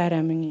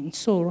beskerming en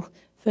sorg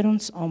vir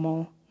ons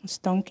almal.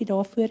 Ons dankie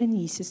daarvoor in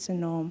Jesus se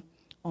naam.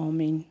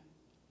 Amen.